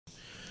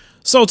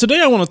So today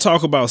I want to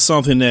talk about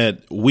something that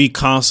we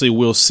constantly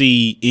will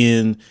see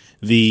in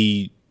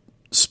the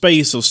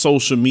space of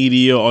social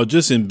media or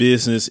just in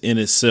business in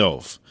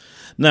itself.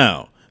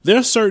 Now, there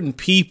are certain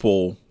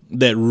people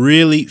that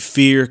really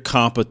fear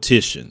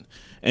competition,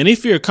 and they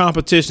fear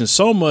competition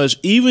so much,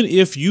 even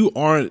if you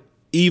aren't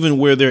even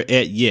where they're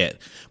at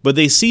yet, but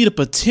they see the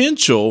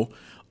potential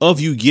of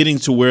you getting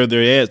to where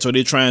they're at. So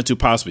they're trying to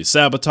possibly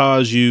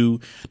sabotage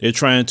you. They're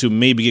trying to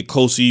maybe get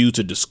close to you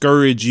to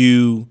discourage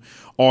you.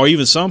 Or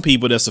even some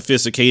people that's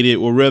sophisticated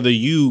will rather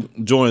you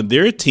join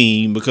their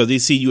team because they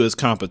see you as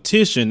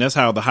competition. That's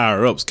how the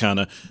higher ups kind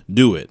of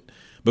do it.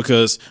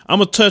 Because I'm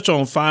going to touch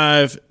on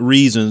 5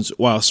 reasons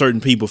why certain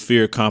people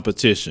fear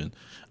competition.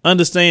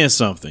 Understand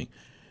something.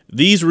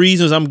 These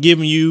reasons I'm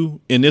giving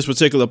you in this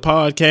particular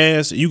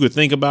podcast, you could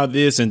think about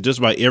this in just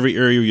about every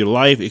area of your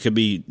life. It could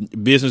be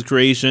business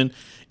creation.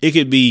 It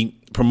could be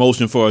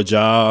promotion for a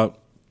job.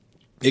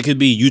 It could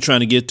be you trying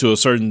to get to a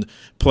certain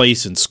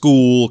place in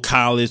school,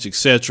 college,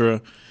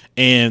 etc.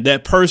 And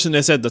that person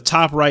that's at the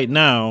top right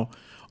now,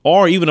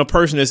 or even a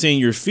person that's in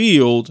your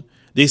field,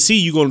 they see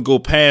you going to go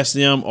past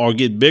them or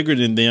get bigger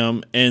than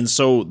them. And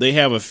so they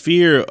have a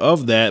fear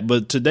of that.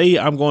 But today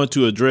I'm going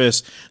to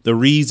address the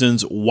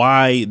reasons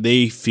why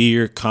they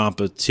fear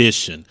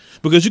competition,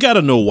 because you got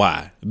to know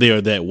why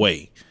they're that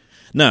way.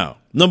 Now,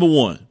 number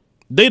 1,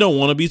 they don't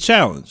want to be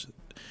challenged.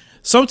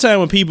 Sometimes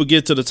when people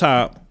get to the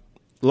top,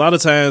 a lot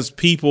of times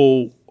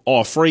people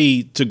are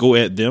afraid to go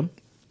at them,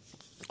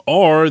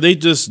 or they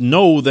just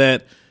know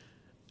that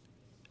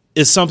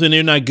it's something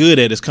they're not good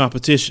at. It's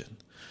competition.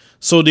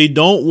 So they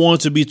don't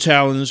want to be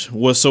challenged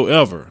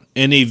whatsoever.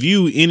 And they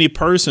view any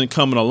person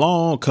coming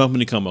along,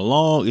 company coming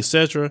along,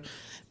 etc.,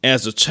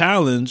 as a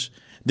challenge.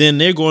 Then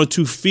they're going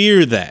to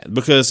fear that,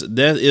 because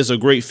that is a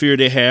great fear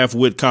they have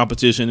with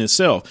competition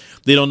itself.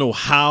 They don't know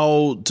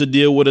how to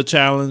deal with a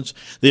challenge.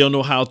 They don't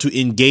know how to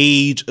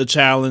engage a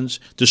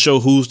challenge to show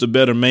who's the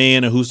better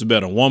man and who's the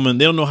better woman.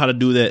 They don't know how to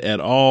do that at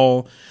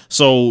all.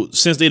 So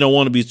since they don't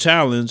want to be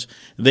challenged,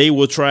 they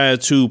will try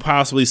to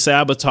possibly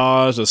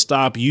sabotage or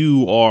stop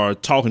you or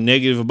talk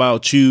negative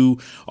about you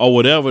or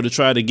whatever to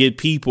try to get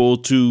people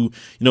to,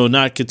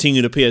 not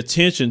continue to pay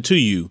attention to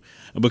you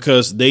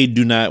because they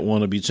do not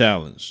want to be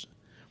challenged.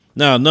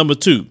 Now, number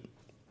 2,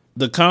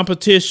 the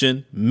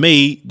competition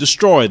may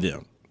destroy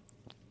them.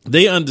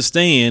 They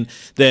understand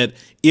that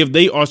if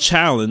they are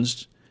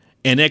challenged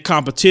and that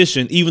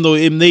competition, even though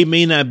they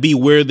may not be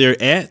where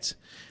they're at,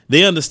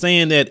 they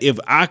understand that if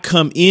I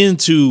come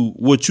into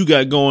what you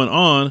got going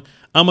on,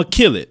 I'm going to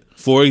kill it.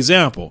 For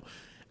example,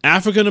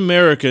 African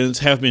Americans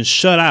have been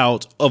shut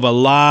out of a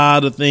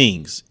lot of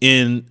things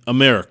in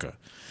America.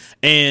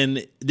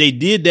 And they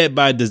did that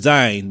by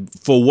design.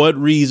 For what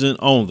reason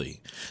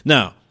only?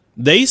 Now,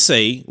 they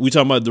say, we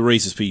talking about the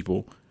racist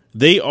people,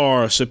 they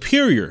are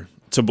superior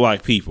to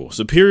black people,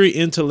 superior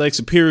intellect,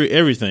 superior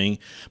everything.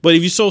 But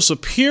if you're so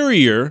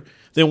superior,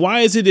 then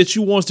why is it that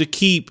you want to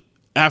keep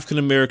African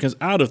Americans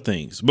out of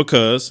things?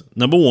 Because,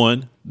 number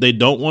 1, they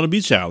don't want to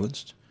be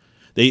challenged.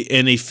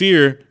 They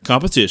fear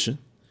competition.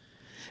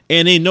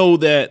 And they know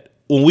that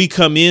when we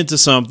come into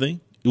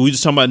something, we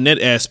just talking about net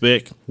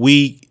aspect,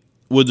 we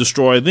will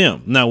destroy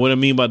them. Now, what I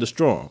mean by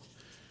destroy them,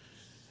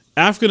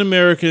 African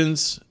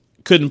Americans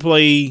couldn't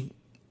play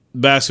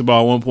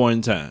basketball at one point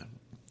in time.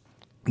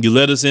 You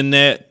let us in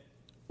that,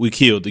 we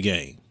killed the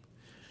game.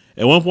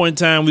 At one point in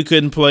time, we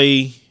couldn't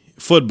play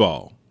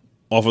football.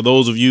 Or for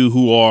those of you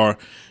who are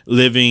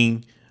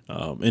living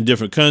in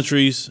different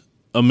countries,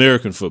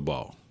 American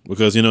football.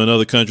 Because, in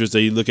other countries,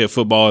 they look at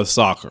football as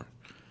soccer.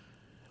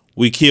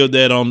 We killed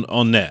that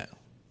on that.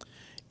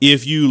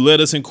 If you let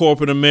us in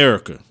corporate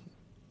America,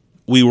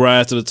 we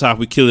rise to the top,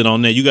 we kill it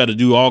on that. You got to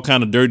do all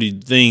kind of dirty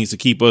things to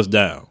keep us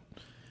down.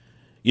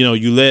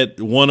 You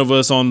let one of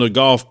us on the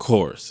golf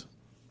course,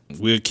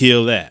 we'll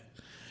kill that.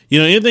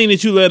 Anything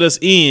that you let us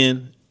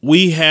in,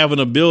 we have an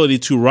ability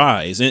to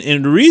rise.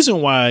 And the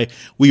reason why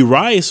we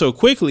rise so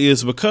quickly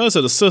is because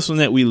of the system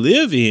that we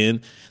live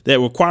in that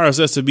requires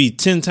us to be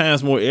 10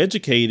 times more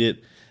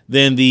educated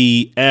than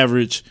the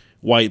average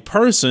white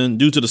person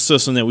due to the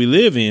system that we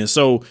live in.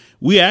 So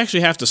we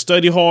actually have to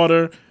study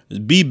harder,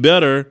 be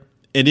better.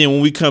 And then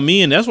when we come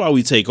in, that's why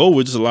we take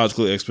over. Just a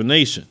logical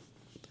explanation.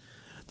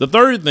 The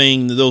third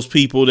thing, those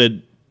people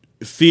that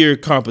fear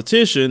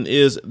competition,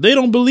 is they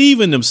don't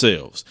believe in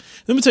themselves.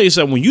 Let me tell you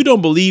something. When you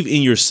don't believe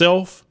in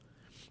yourself,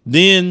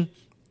 then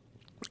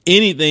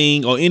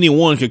anything or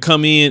anyone could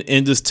come in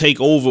and just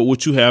take over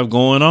what you have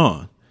going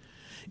on.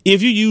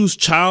 If you use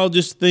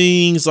childish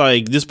things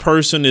like this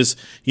person is,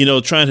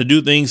 trying to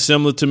do things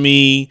similar to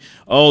me.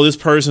 Oh, this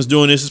person's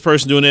doing this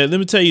person's doing that.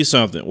 Let me tell you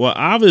something. Well,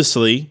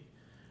 obviously,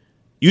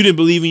 you didn't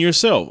believe in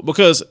yourself,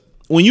 because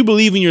when you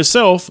believe in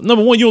yourself,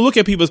 number 1, you don't look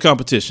at people as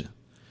competition.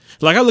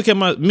 Like I look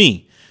at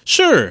me.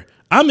 Sure,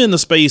 I'm in the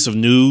space of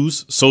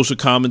news, social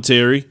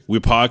commentary. We're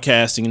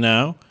podcasting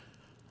now.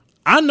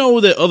 I know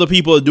that other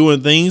people are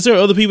doing things. There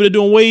are other people that are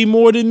doing way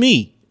more than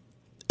me.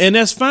 And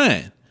that's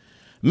fine.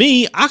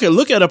 Me, I can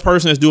look at a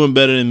person that's doing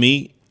better than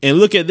me and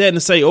look at that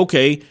and say,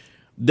 okay,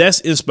 that's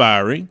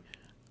inspiring.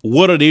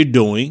 what are they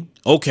doing?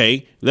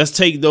 Okay, let's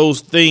take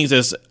those things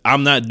as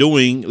I'm not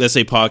doing, let's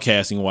say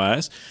podcasting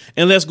wise,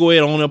 and let's go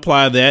ahead and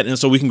apply that. And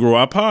so we can grow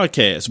our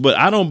podcast. But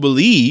I don't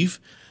believe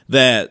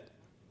that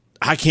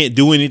I can't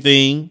do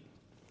anything.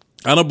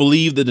 I don't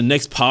believe that the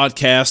next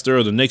podcaster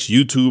or the next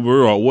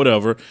YouTuber or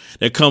whatever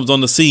that comes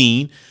on the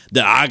scene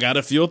that I got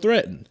to feel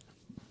threatened.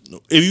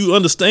 If you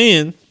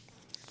understand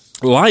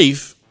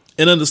life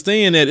and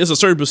understand that it's a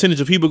certain percentage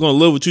of people going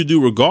to love what you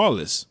do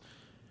regardless.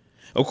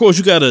 Of course,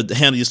 you got to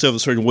handle yourself a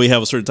certain way,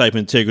 have a certain type of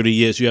integrity.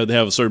 Yes, you have to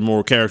have a certain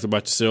moral character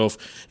about yourself,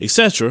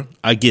 etc.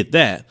 I get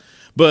that.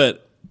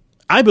 But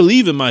I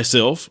believe in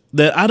myself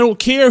that I don't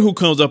care who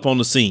comes up on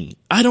the scene.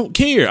 I don't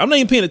care. I'm not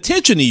even paying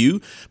attention to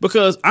you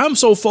because I'm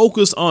so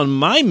focused on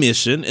my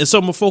mission and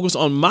so focused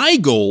on my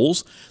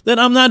goals that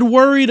I'm not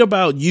worried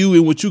about you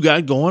and what you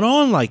got going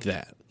on like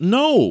that.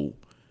 No.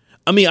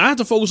 I mean, I have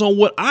to focus on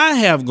what I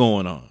have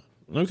going on.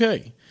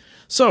 Okay.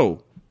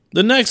 So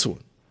the next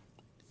one,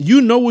 you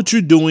know what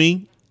you're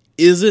doing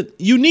isn't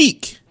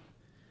unique,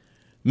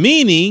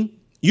 meaning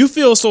you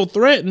feel so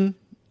threatened.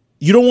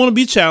 You don't want to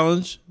be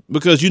challenged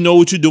because you know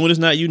what you're doing is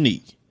not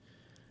unique.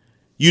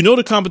 You know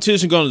the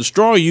competition going to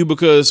destroy you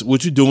because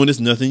what you're doing is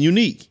nothing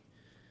unique.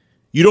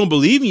 You don't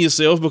believe in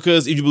yourself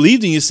because if you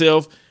believed in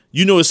yourself,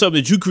 you know it's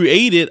something that you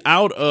created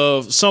out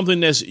of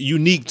something that's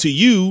unique to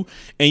you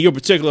and your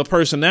particular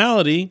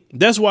personality.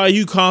 That's why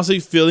you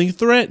constantly feeling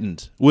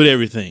threatened with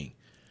everything.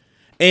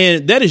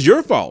 And that is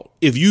your fault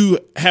if you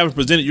haven't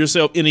presented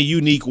yourself in a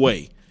unique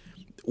way.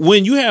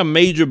 When you have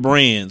major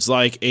brands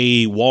like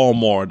a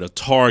Walmart, a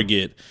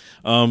Target,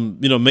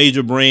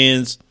 major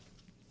brands,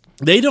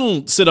 they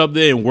don't sit up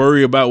there and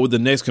worry about what the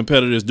next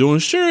competitor is doing.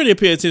 Sure, they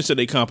pay attention to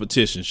their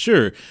competition.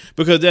 Sure,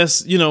 because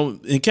that's,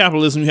 in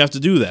capitalism, you have to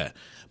do that.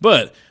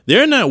 But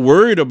they're not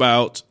worried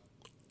about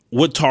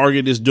what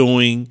Target is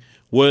doing,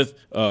 what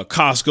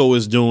Costco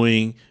is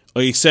doing,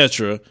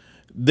 etc.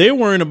 They're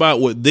worrying about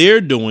what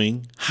they're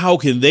doing. How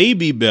can they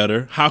be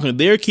better? How can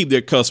they keep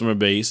their customer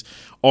base?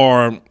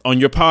 Or on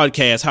your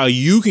podcast, how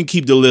you can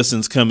keep the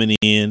listens coming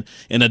in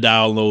and the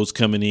downloads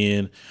coming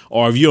in.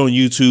 Or if you're on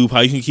YouTube, how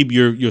you can keep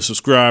your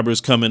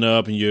subscribers coming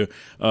up and your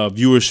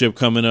viewership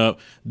coming up.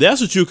 That's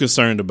what you're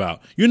concerned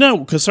about. You're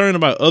not concerned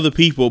about other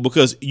people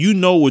because you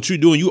know what you're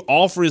doing. You're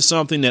offering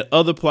something that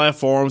other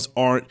platforms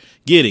aren't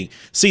getting.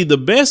 See, the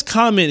best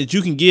comment that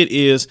you can get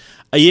is,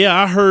 yeah,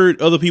 I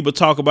heard other people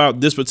talk about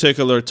this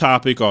particular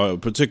topic or a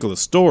particular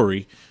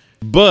story,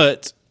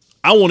 but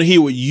I want to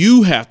hear what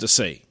you have to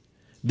say.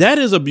 That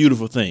is a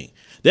beautiful thing.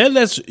 That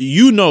lets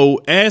you know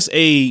as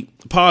a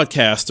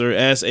podcaster,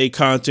 as a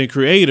content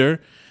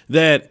creator,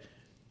 that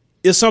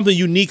it's something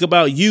unique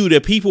about you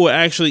that people will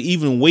actually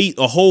even wait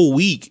a whole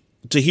week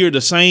to hear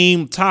the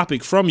same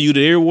topic from you that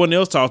everyone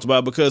else talks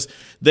about because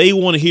they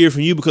want to hear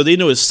from you because they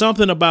know it's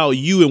something about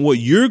you and what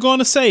you're going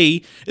to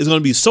say is going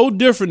to be so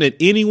different than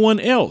anyone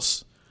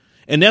else.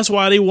 And that's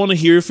why they want to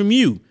hear from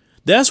you.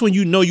 That's when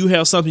you know you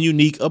have something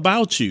unique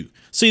about you.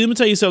 See, let me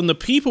tell you something. The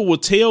people will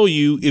tell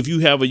you if you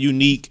have a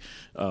unique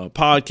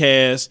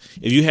podcast,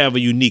 if you have a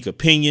unique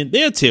opinion,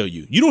 they'll tell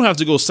you. You don't have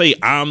to go say,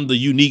 I'm the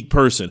unique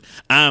person.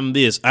 I'm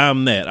this,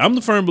 I'm that. I'm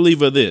the firm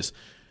believer of this.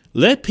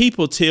 Let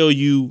people tell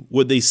you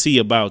what they see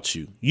about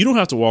you. You don't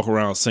have to walk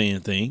around saying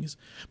things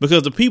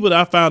because the people that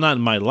I found out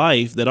in my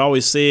life that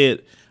always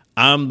said,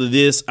 I'm the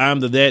this,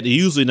 I'm the that, they're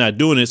usually not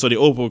doing it. So they're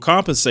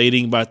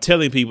overcompensating by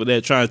telling people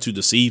that, trying to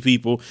deceive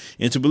people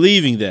into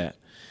believing that.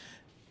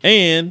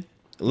 And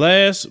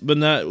last but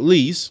not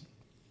least,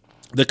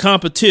 the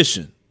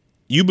competition.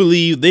 You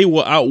believe they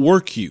will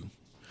outwork you.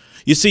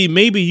 You see,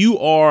 maybe you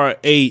are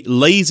a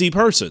lazy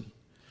person.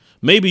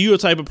 Maybe you're a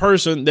type of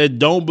person that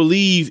don't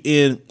believe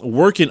in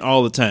working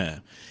all the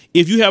time.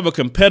 If you have a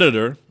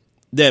competitor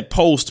that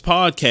posts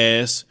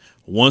podcasts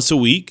once a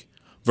week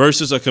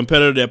versus a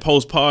competitor that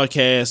posts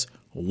podcasts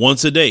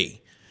once a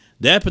day,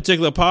 that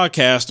particular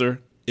podcaster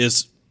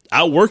is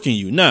outworking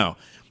you. Now,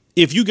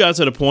 if you got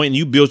to the point and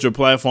you built your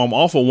platform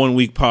off a 1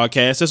 week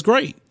podcast, that's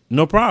great.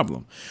 No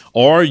problem.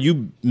 Or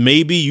you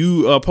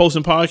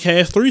posting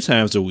podcasts 3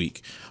 times a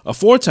week or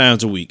 4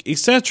 times a week,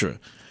 etc.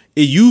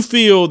 If you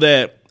feel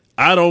that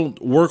I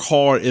don't work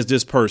hard as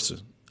this person,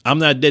 I'm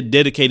not that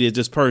dedicated as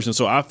this person,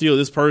 so I feel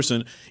this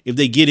person, if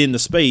they get into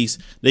space,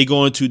 they're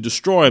going to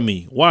destroy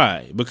me.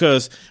 Why?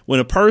 Because when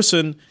a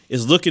person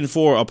is looking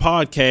for a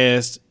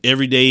podcast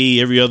every day,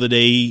 every other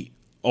day,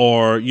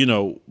 or,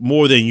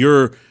 more than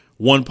your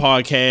one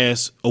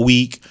podcast a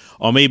week,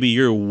 or maybe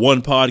you're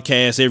one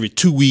podcast every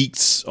 2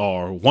 weeks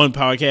or one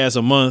podcast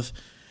a month,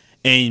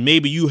 and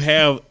maybe you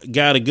have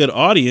got a good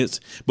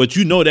audience, but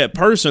you know that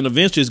person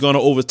eventually is going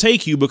to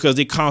overtake you because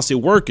they're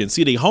constantly working.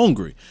 See, they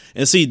hungry.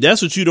 And see,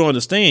 that's what you don't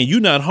understand. You're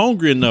not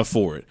hungry enough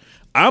for it.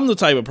 I'm the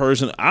type of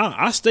person,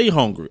 I stay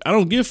hungry. I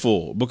don't get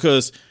full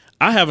because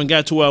I haven't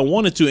got to where I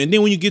wanted to. And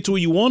then when you get to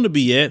where you want to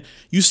be at,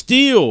 you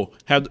still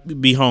have to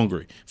be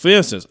hungry. For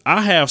instance,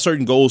 I have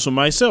certain goals for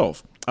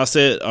myself. I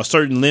set a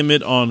certain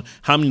limit on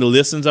how many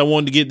listens I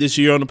wanted to get this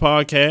year on the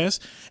podcast.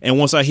 And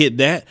once I hit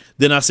that,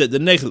 then I set the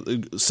next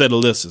set of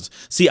listens.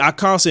 See, I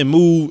constantly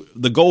move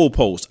the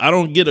goalpost. I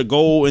don't get a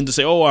goal and to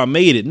say, oh, I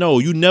made it. No,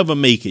 you never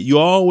make it. You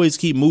always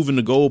keep moving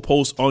the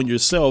goalposts on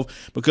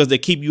yourself because they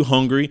keep you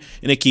hungry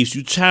and it keeps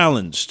you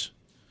challenged.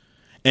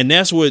 And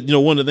that's what,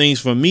 one of the things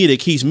for me that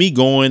keeps me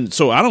going.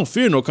 So I don't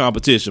fear no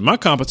competition. My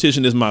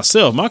competition is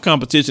myself. My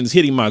competition is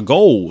hitting my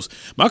goals.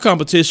 My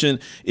competition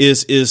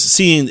is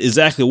seeing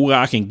exactly where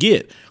I can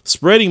get,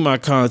 spreading my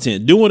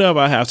content, doing whatever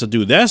I have to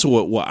do. That's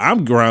what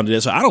I'm grounded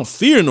at. So I don't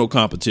fear no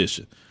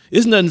competition.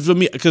 It's nothing for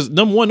me because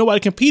number one,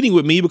 nobody competing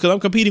with me because I'm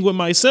competing with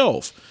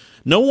myself.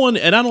 No one.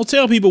 And I don't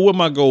tell people what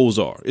my goals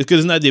are. It's because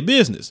it's not their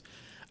business.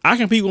 I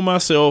compete with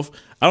myself.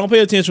 I don't pay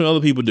attention to what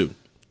other people do.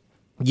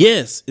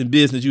 Yes, in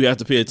business, you have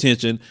to pay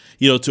attention,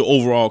 to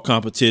overall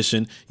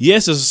competition.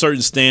 Yes, there's a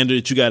certain standard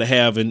that you got to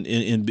have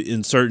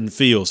in certain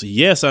fields.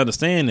 Yes, I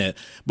understand that.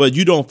 But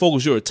you don't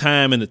focus your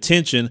time and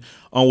attention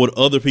on what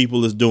other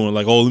people is doing.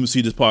 Like, oh, let me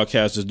see this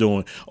podcast is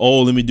doing.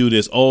 Oh, let me do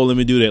this. Oh, let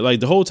me do that.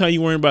 Like the whole time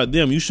you're worrying about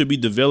them, you should be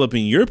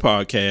developing your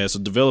podcast or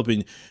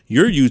developing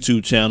your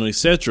YouTube channel,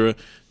 etc.,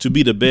 to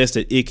be the best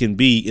that it can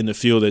be in the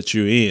field that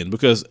you're in.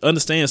 Because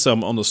understand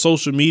something, on the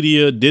social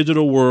media,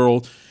 digital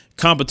world,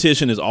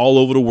 competition is all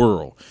over the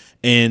world,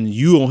 and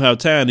you don't have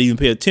time to even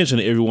pay attention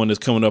to everyone that's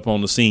coming up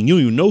on the scene. You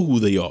don't even know who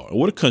they are or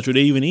what country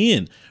they're even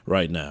in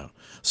right now.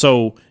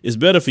 So it's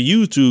better for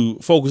you to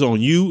focus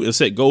on you and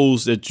set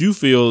goals that you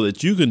feel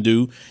that you can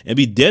do and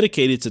be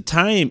dedicated to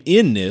time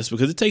in this,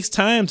 because it takes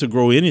time to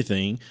grow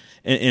anything.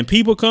 And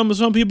people come and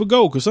some people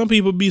go, because some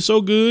people be so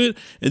good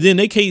and then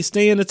they can't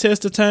stand the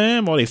test of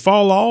time or they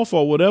fall off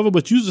or whatever.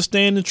 But you just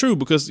standing true,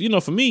 because,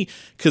 for me,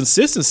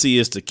 consistency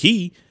is the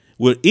key.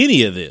 With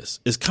any of this,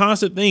 it's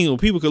constant thing where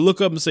people can look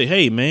up and say,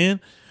 hey,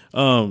 man,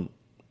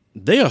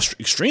 they are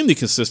extremely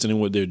consistent in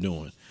what they're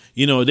doing.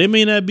 They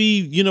may not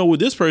be, what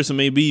this person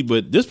may be,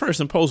 but this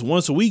person posts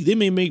once a week. They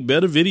may make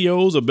better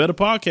videos or better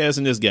podcasts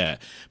than this guy.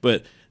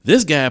 But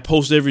this guy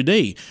posts every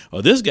day,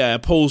 or this guy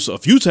posts a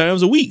few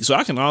times a week. So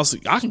I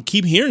can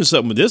keep hearing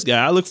something with this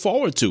guy. I look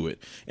forward to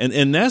it.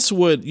 And that's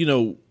what,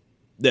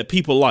 that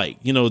people like,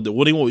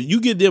 what they want. You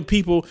get their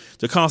people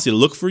to constantly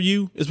look for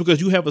you. It's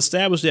because you have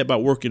established that by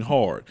working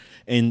hard.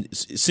 And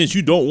since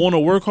you don't want to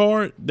work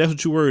hard, that's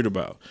what you're worried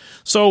about.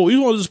 So we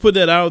want to just put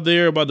that out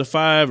there about the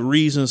 5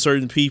 reasons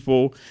certain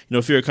people,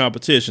 fear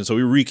competition. So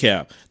we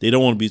recap. They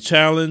don't want to be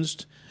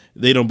challenged.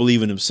 They don't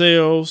believe in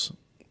themselves.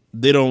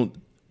 They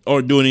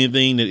aren't doing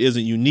anything that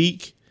isn't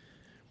unique.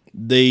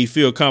 They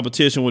feel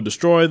competition will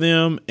destroy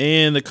them,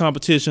 and the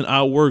competition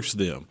outworks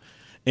them.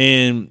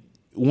 And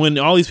when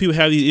all these people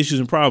have these issues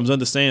and problems,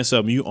 understand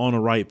something, you're on the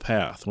right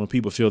path when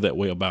people feel that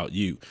way about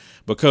you.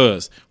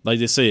 Because, like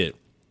they said,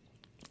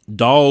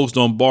 dogs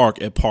don't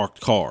bark at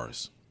parked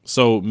cars.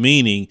 So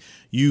meaning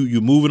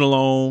you're moving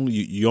along,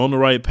 you're on the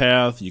right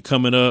path, you're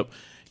coming up,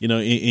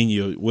 in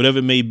your whatever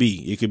it may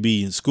be. It could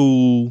be in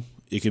school,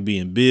 it could be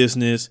in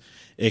business,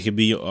 it could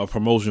be a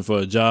promotion for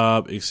a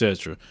job,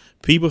 etc.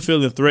 People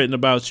feeling threatened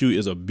about you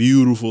is a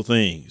beautiful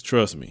thing.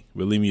 Trust me.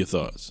 But leave me your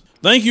thoughts.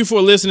 Thank you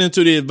for listening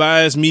to the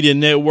Advise Media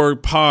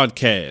Network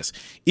podcast.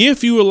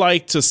 If you would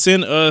like to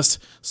send us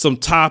some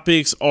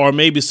topics or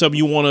maybe something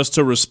you want us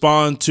to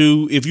respond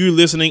to, if you're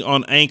listening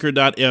on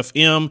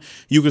anchor.fm,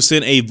 you can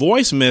send a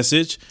voice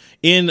message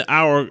in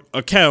our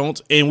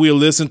account and we'll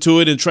listen to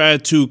it and try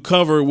to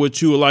cover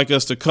what you would like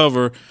us to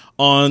cover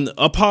on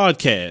a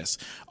podcast.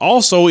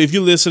 Also, if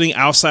you're listening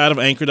outside of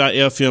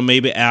anchor.fm,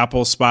 maybe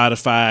Apple,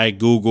 Spotify,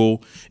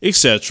 Google,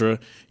 etc.,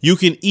 you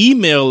can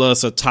email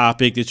us a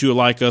topic that you would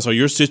like us or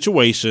your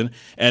situation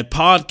at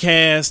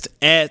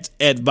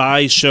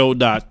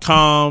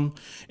podcast@adviseshow.com.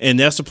 And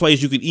that's the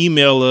place you can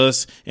email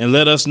us and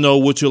let us know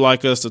what you'd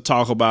like us to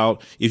talk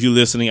about if you're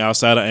listening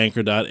outside of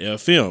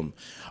anchor.fm.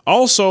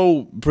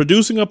 Also,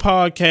 producing a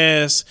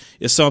podcast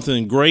is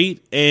something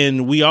great,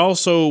 and we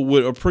also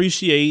would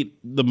appreciate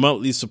the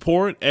monthly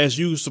support. As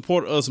you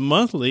support us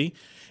monthly,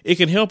 it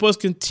can help us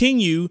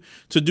continue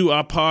to do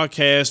our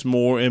podcast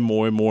more and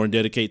more and more and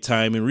dedicate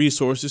time and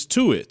resources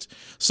to it.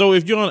 So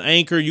if you're on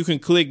Anchor, you can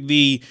click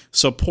the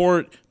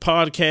support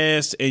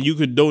podcast and you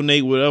can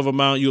donate whatever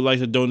amount you'd like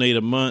to donate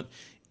a month.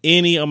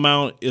 Any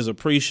amount is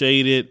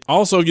appreciated.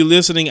 Also, if you're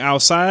listening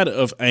outside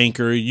of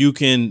Anchor, you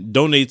can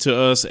donate to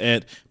us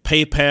at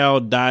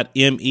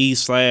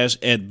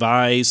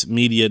paypal.me/Advise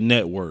Media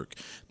Network.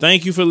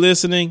 Thank you for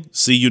listening.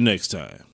 See you next time.